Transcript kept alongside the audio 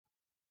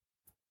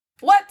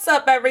What's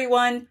up,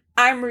 everyone?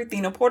 I'm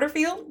Ruthina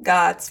Porterfield,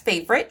 God's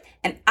favorite,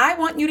 and I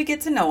want you to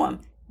get to know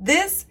Him.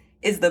 This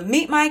is the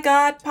Meet My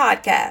God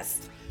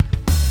podcast.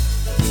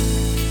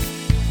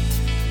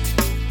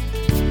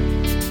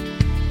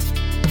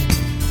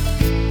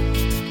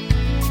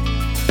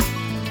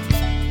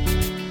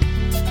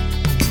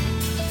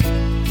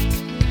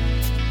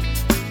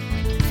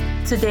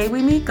 Today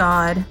we meet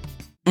God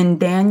in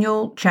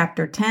Daniel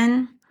chapter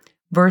 10,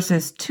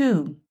 verses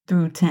 2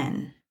 through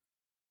 10.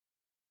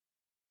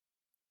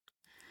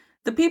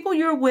 The people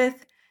you're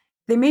with,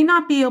 they may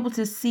not be able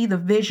to see the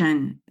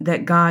vision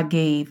that God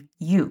gave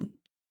you.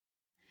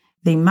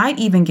 They might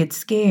even get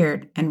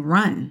scared and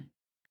run,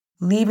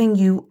 leaving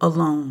you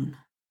alone.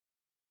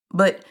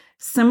 But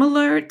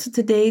similar to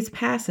today's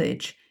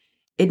passage,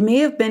 it may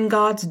have been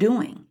God's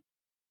doing.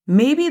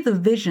 Maybe the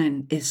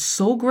vision is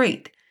so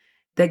great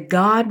that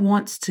God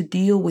wants to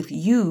deal with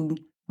you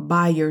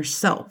by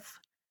yourself.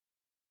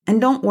 And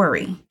don't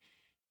worry,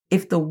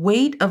 if the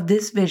weight of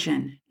this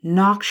vision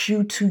knocks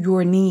you to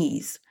your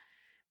knees,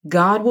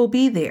 God will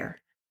be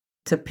there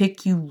to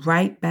pick you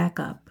right back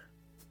up.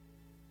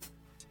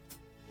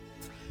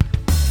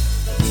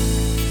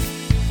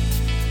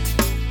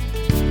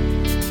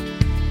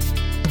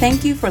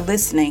 Thank you for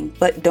listening,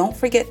 but don't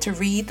forget to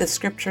read the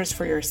scriptures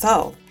for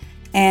yourself.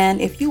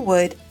 And if you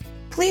would,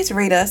 please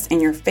rate us in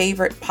your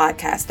favorite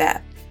podcast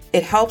app.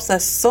 It helps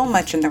us so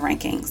much in the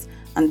rankings.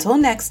 Until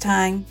next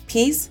time,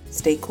 peace,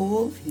 stay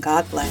cool, and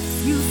God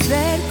bless. You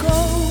said go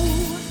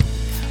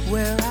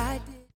where